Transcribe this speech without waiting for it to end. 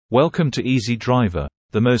Welcome to Easy Driver,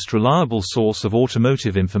 the most reliable source of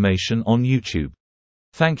automotive information on YouTube.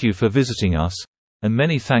 Thank you for visiting us, and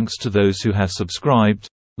many thanks to those who have subscribed,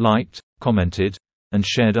 liked, commented, and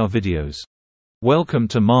shared our videos. Welcome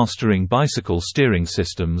to Mastering Bicycle Steering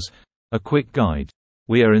Systems, a quick guide.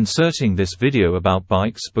 We are inserting this video about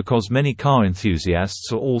bikes because many car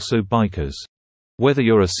enthusiasts are also bikers. Whether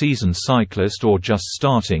you're a seasoned cyclist or just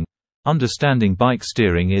starting, understanding bike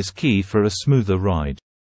steering is key for a smoother ride.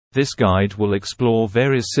 This guide will explore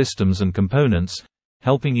various systems and components,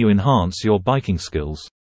 helping you enhance your biking skills.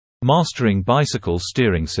 Mastering Bicycle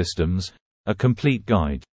Steering Systems, a complete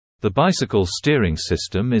guide. The bicycle steering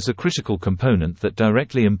system is a critical component that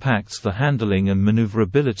directly impacts the handling and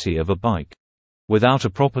maneuverability of a bike. Without a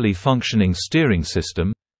properly functioning steering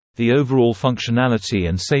system, the overall functionality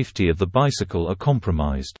and safety of the bicycle are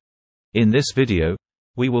compromised. In this video,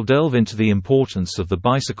 we will delve into the importance of the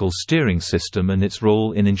bicycle steering system and its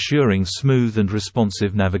role in ensuring smooth and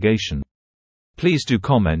responsive navigation. Please do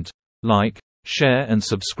comment, like, share and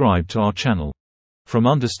subscribe to our channel. From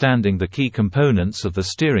understanding the key components of the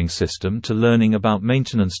steering system to learning about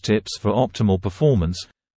maintenance tips for optimal performance,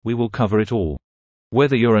 we will cover it all.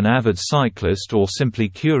 Whether you're an avid cyclist or simply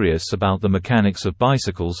curious about the mechanics of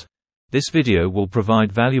bicycles, this video will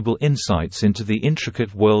provide valuable insights into the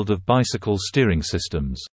intricate world of bicycle steering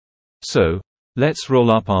systems. So, let's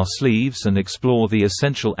roll up our sleeves and explore the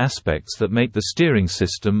essential aspects that make the steering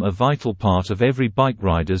system a vital part of every bike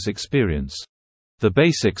rider's experience. The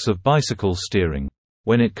basics of bicycle steering.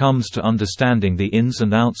 When it comes to understanding the ins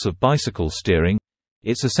and outs of bicycle steering,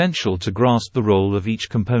 it's essential to grasp the role of each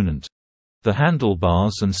component. The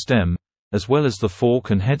handlebars and stem, as well as the fork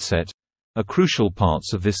and headset, are crucial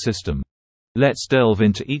parts of this system. Let's delve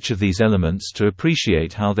into each of these elements to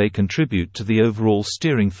appreciate how they contribute to the overall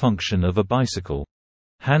steering function of a bicycle.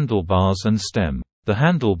 Handlebars and stem. The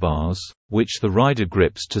handlebars, which the rider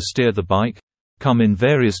grips to steer the bike, come in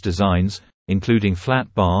various designs, including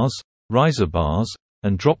flat bars, riser bars,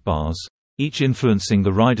 and drop bars, each influencing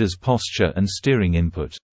the rider's posture and steering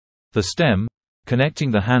input. The stem,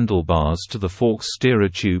 connecting the handlebars to the fork's steerer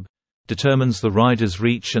tube, determines the rider's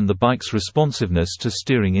reach and the bike's responsiveness to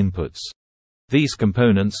steering inputs. These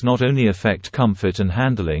components not only affect comfort and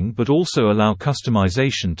handling but also allow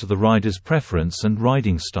customization to the rider's preference and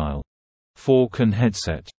riding style. Fork and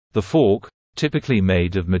headset. The fork, typically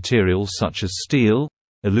made of materials such as steel,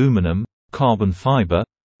 aluminum, carbon fiber,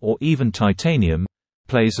 or even titanium,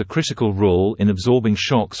 plays a critical role in absorbing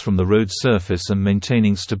shocks from the road surface and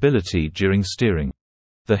maintaining stability during steering.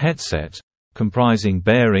 The headset, comprising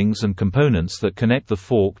bearings and components that connect the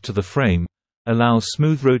fork to the frame, allows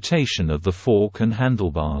smooth rotation of the fork and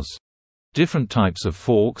handlebars. Different types of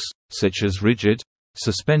forks, such as rigid,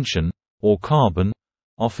 suspension, or carbon,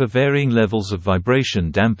 offer varying levels of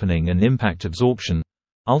vibration dampening and impact absorption,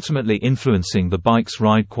 ultimately influencing the bike's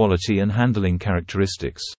ride quality and handling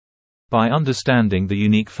characteristics. By understanding the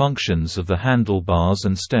unique functions of the handlebars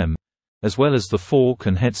and stem, as well as the fork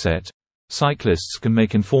and headset, cyclists can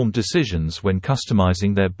make informed decisions when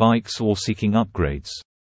customizing their bikes or seeking upgrades.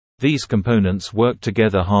 These components work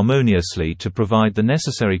together harmoniously to provide the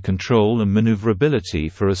necessary control and maneuverability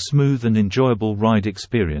for a smooth and enjoyable ride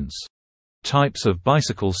experience. Types of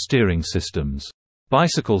bicycle steering systems.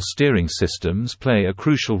 Bicycle steering systems play a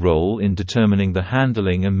crucial role in determining the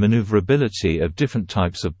handling and maneuverability of different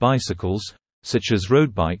types of bicycles, such as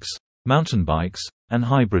road bikes, mountain bikes, and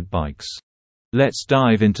hybrid bikes. Let's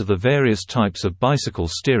dive into the various types of bicycle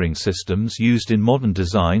steering systems used in modern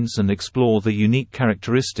designs and explore the unique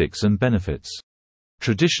characteristics and benefits.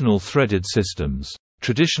 Traditional threaded systems.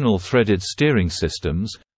 Traditional threaded steering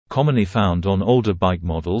systems, commonly found on older bike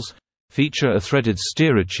models, feature a threaded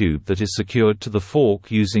steerer tube that is secured to the fork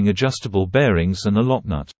using adjustable bearings and a lock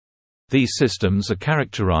nut. These systems are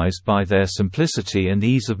characterized by their simplicity and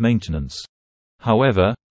ease of maintenance.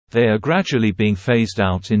 However, they are gradually being phased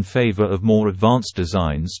out in favor of more advanced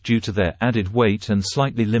designs due to their added weight and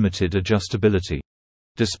slightly limited adjustability.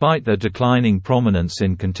 Despite their declining prominence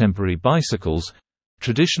in contemporary bicycles,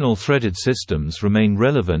 traditional threaded systems remain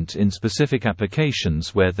relevant in specific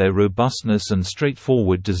applications where their robustness and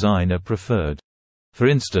straightforward design are preferred. For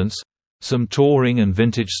instance, some touring and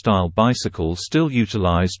vintage-style bicycles still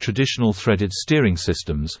utilize traditional threaded steering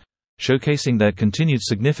systems, showcasing their continued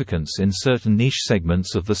significance in certain niche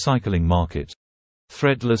segments of the cycling market.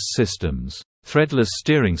 Threadless systems. Threadless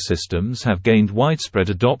steering systems have gained widespread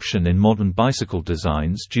adoption in modern bicycle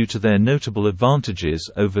designs due to their notable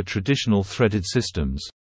advantages over traditional threaded systems.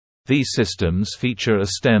 These systems feature a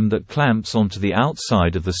stem that clamps onto the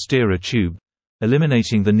outside of the steerer tube,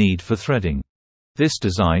 eliminating the need for threading. This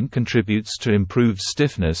design contributes to improved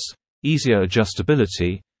stiffness, easier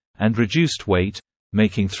adjustability, and reduced weight,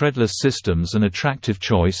 making threadless systems an attractive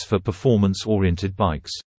choice for performance-oriented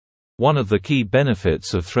bikes. One of the key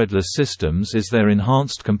benefits of threadless systems is their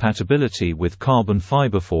enhanced compatibility with carbon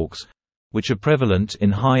fiber forks, which are prevalent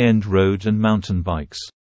in high-end road and mountain bikes.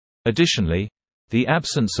 Additionally, the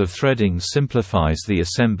absence of threading simplifies the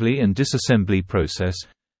assembly and disassembly process,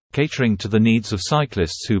 catering to the needs of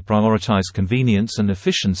cyclists who prioritize convenience and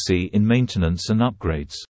efficiency in maintenance and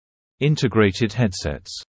upgrades. Integrated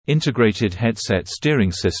headsets. Integrated headset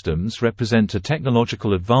steering systems represent a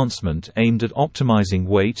technological advancement aimed at optimizing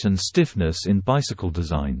weight and stiffness in bicycle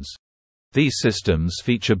designs. These systems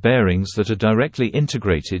feature bearings that are directly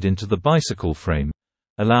integrated into the bicycle frame,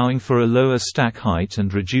 allowing for a lower stack height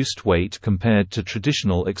and reduced weight compared to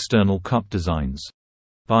traditional external cup designs.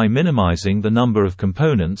 By minimizing the number of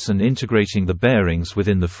components and integrating the bearings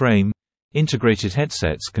within the frame, integrated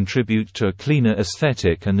headsets contribute to a cleaner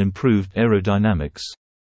aesthetic and improved aerodynamics.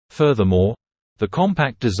 Furthermore, the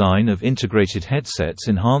compact design of integrated headsets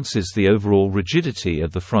enhances the overall rigidity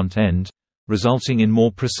of the front end, resulting in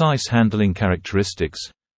more precise handling characteristics,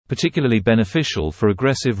 particularly beneficial for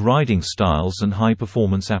aggressive riding styles and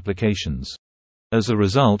high-performance applications. As a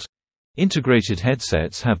result, integrated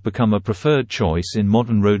headsets have become a preferred choice in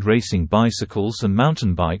modern road racing bicycles and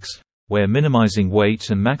mountain bikes, where minimizing weight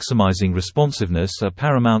and maximizing responsiveness are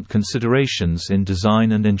paramount considerations in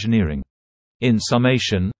design and engineering. In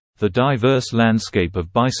summation, the diverse landscape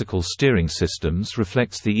of bicycle steering systems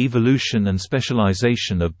reflects the evolution and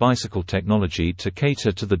specialization of bicycle technology to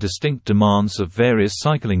cater to the distinct demands of various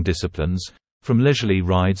cycling disciplines, from leisurely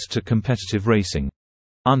rides to competitive racing.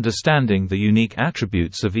 Understanding the unique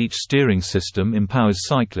attributes of each steering system empowers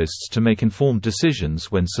cyclists to make informed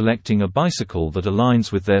decisions when selecting a bicycle that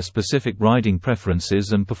aligns with their specific riding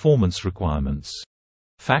preferences and performance requirements.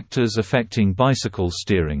 Factors affecting bicycle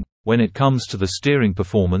steering. When it comes to the steering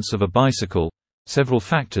performance of a bicycle, several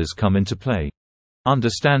factors come into play.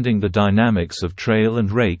 Understanding the dynamics of trail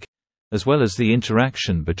and rake, as well as the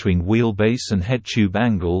interaction between wheelbase and head tube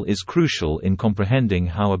angle, is crucial in comprehending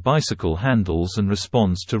how a bicycle handles and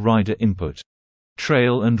responds to rider input.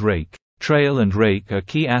 Trail and rake. Trail and rake are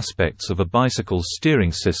key aspects of a bicycle's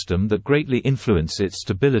steering system that greatly influence its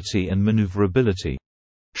stability and maneuverability.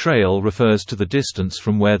 Trail refers to the distance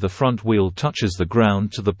from where the front wheel touches the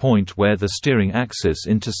ground to the point where the steering axis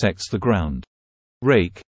intersects the ground.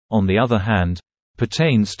 Rake, on the other hand,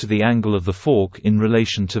 pertains to the angle of the fork in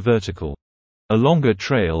relation to vertical. A longer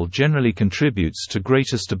trail generally contributes to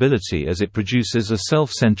greater stability as it produces a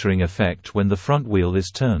self-centering effect when the front wheel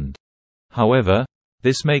is turned. However,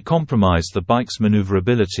 this may compromise the bike's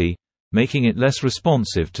maneuverability, making it less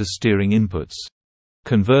responsive to steering inputs.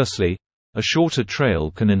 Conversely, a shorter trail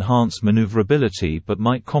can enhance maneuverability but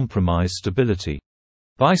might compromise stability.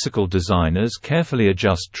 Bicycle designers carefully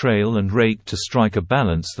adjust trail and rake to strike a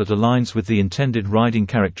balance that aligns with the intended riding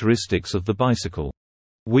characteristics of the bicycle.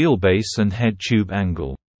 Wheelbase and head tube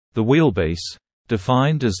angle. The wheelbase,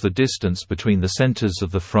 defined as the distance between the centers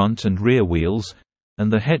of the front and rear wheels, and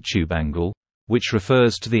the head tube angle, which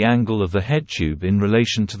refers to the angle of the head tube in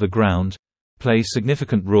relation to the ground, play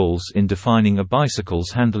significant roles in defining a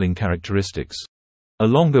bicycle's handling characteristics. A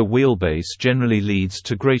longer wheelbase generally leads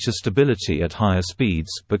to greater stability at higher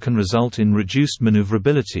speeds but can result in reduced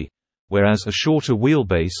maneuverability, whereas a shorter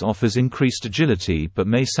wheelbase offers increased agility but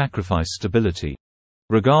may sacrifice stability.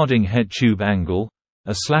 Regarding head tube angle,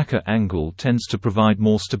 a slacker angle tends to provide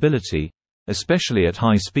more stability, especially at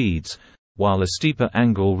high speeds, while a steeper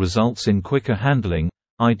angle results in quicker handling,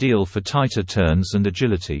 ideal for tighter turns and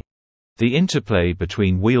agility. The interplay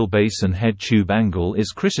between wheelbase and head tube angle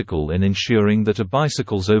is critical in ensuring that a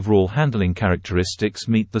bicycle's overall handling characteristics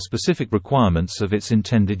meet the specific requirements of its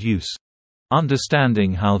intended use.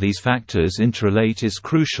 Understanding how these factors interrelate is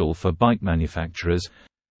crucial for bike manufacturers,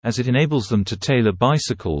 as it enables them to tailor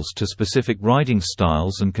bicycles to specific riding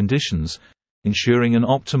styles and conditions, ensuring an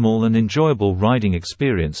optimal and enjoyable riding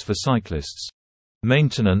experience for cyclists.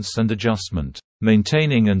 Maintenance and adjustment.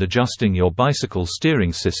 Maintaining and adjusting your bicycle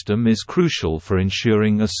steering system is crucial for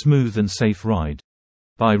ensuring a smooth and safe ride.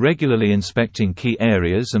 By regularly inspecting key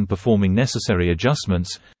areas and performing necessary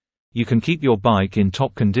adjustments, you can keep your bike in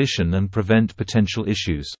top condition and prevent potential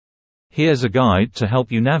issues. Here's a guide to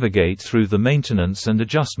help you navigate through the maintenance and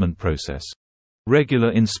adjustment process.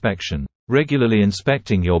 Regular inspection. Regularly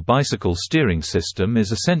inspecting your bicycle steering system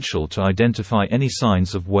is essential to identify any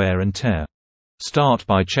signs of wear and tear. Start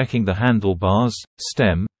by checking the handlebars,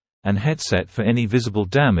 stem, and headset for any visible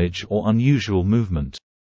damage or unusual movement.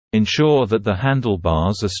 Ensure that the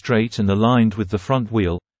handlebars are straight and aligned with the front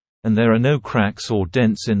wheel, and there are no cracks or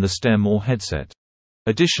dents in the stem or headset.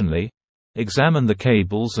 Additionally, examine the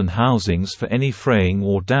cables and housings for any fraying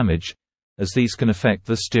or damage, as these can affect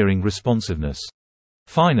the steering responsiveness.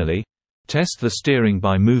 Finally, test the steering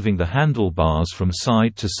by moving the handlebars from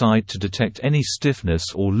side to detect any stiffness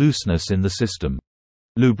or looseness in the system.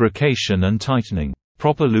 Lubrication and tightening.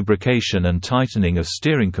 Proper lubrication and tightening of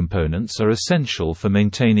steering components are essential for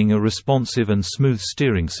maintaining a responsive and smooth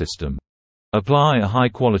steering system. Apply a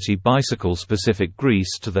high-quality bicycle-specific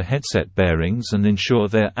grease to the headset bearings and ensure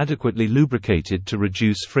they're adequately lubricated to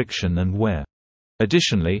reduce friction and wear.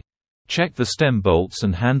 Additionally, check the stem bolts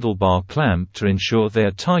and handlebar clamp to ensure they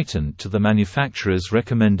are tightened to the manufacturer's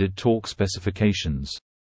recommended torque specifications.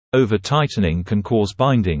 Over-tightening can cause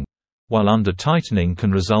binding, while under-tightening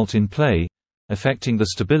can result in play, affecting the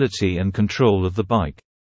stability and control of the bike.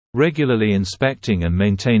 Regularly inspecting and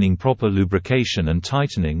maintaining proper lubrication and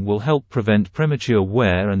tightening will help prevent premature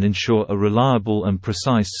wear and ensure a reliable and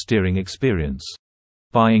precise steering experience.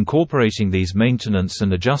 By incorporating these maintenance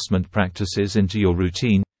and adjustment practices into your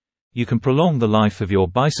routine, you can prolong the life of your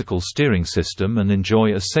bicycle steering system and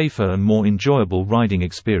enjoy a safer and more enjoyable riding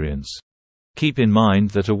experience. Keep in mind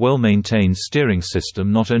that a well-maintained steering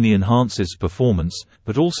system not only enhances performance,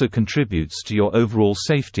 but also contributes to your overall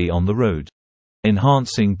safety on the road.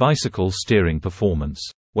 Enhancing bicycle steering performance.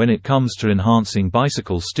 When it comes to enhancing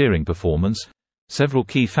bicycle steering performance, several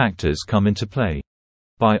key factors come into play.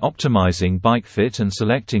 By optimizing bike fit and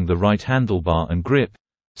selecting the right handlebar and grip,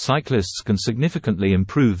 cyclists can significantly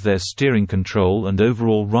improve their steering control and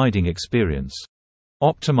overall riding experience.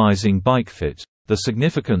 Optimizing bike fit. The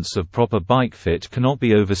significance of proper bike fit cannot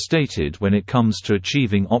be overstated when it comes to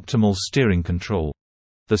achieving optimal steering control.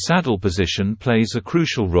 The saddle position plays a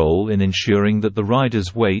crucial role in ensuring that the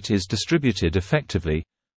rider's weight is distributed effectively,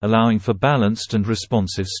 allowing for balanced and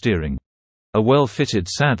responsive steering. A well-fitted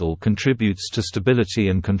saddle contributes to stability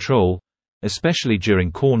and control, especially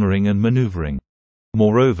during cornering and maneuvering.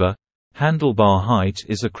 Moreover, handlebar height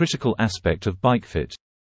is a critical aspect of bike fit.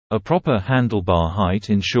 A proper handlebar height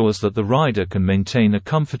ensures that the rider can maintain a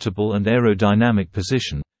comfortable and aerodynamic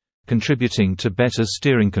position, contributing to better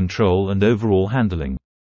steering control and overall handling.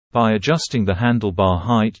 By adjusting the handlebar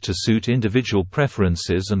height to suit individual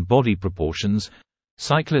preferences and body proportions,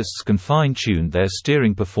 cyclists can fine-tune their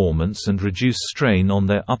steering performance and reduce strain on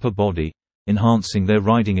their upper body, enhancing their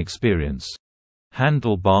riding experience.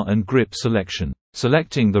 Handlebar and grip selection.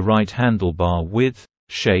 Selecting the right handlebar width,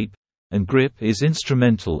 shape, and grip is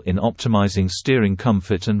instrumental in optimizing steering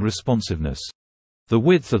comfort and responsiveness. The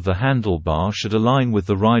width of the handlebar should align with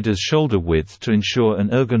the rider's shoulder width to ensure an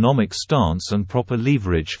ergonomic stance and proper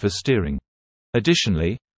leverage for steering.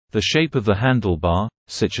 Additionally, the shape of the handlebar,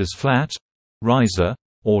 such as flat, riser,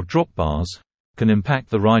 or drop bars, can impact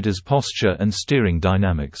the rider's posture and steering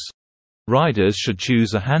dynamics. Riders should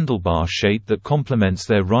choose a handlebar shape that complements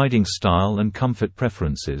their riding style and comfort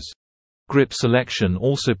preferences. Grip selection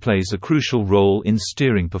also plays a crucial role in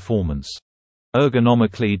steering performance.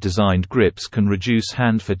 Ergonomically designed grips can reduce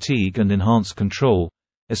hand fatigue and enhance control,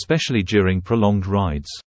 especially during prolonged rides.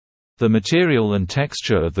 The material and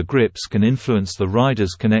texture of the grips can influence the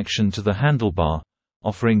rider's connection to the handlebar,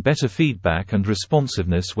 offering better feedback and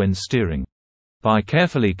responsiveness when steering. By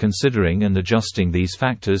carefully considering and adjusting these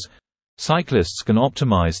factors, cyclists can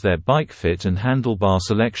optimize their bike fit and handlebar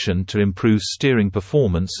selection to improve steering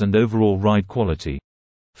performance and overall ride quality.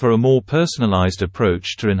 For a more personalized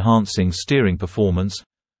approach to enhancing steering performance,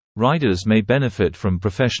 riders may benefit from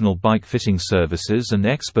professional bike fitting services and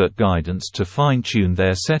expert guidance to fine-tune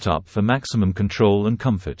their setup for maximum control and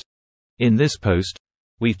comfort. In this post,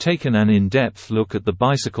 we've taken an in-depth look at the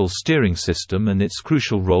bicycle steering system and its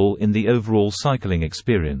crucial role in the overall cycling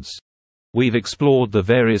experience. We've explored the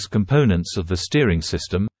various components of the steering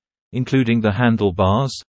system, including the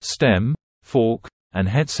handlebars, stem, fork, and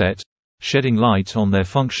headset, shedding light on their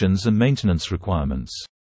functions and maintenance requirements.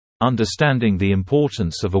 Understanding the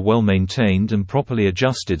importance of a well-maintained and properly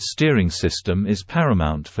adjusted steering system is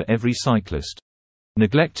paramount for every cyclist.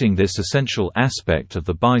 Neglecting this essential aspect of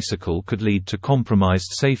the bicycle could lead to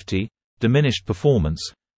compromised safety, diminished performance,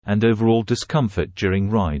 and overall discomfort during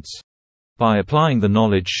rides. By applying the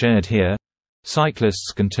knowledge shared here,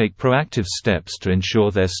 cyclists can take proactive steps to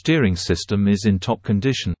ensure their steering system is in top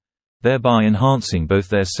condition, thereby enhancing both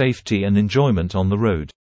their safety and enjoyment on the road.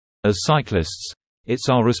 As cyclists, it's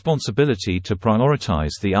our responsibility to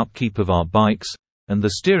prioritize the upkeep of our bikes, and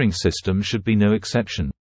the steering system should be no exception.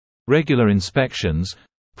 Regular inspections,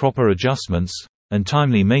 proper adjustments, and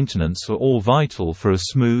timely maintenance are all vital for a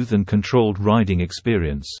smooth and controlled riding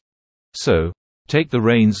experience. So, Take the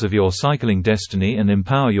reins of your cycling destiny and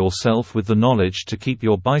empower yourself with the knowledge to keep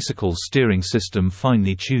your bicycle's steering system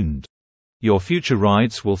finely tuned. Your future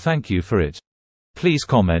rides will thank you for it. Please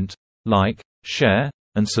comment, like, share,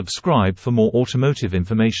 and subscribe for more automotive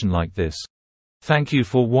information like this. Thank you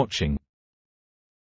for watching.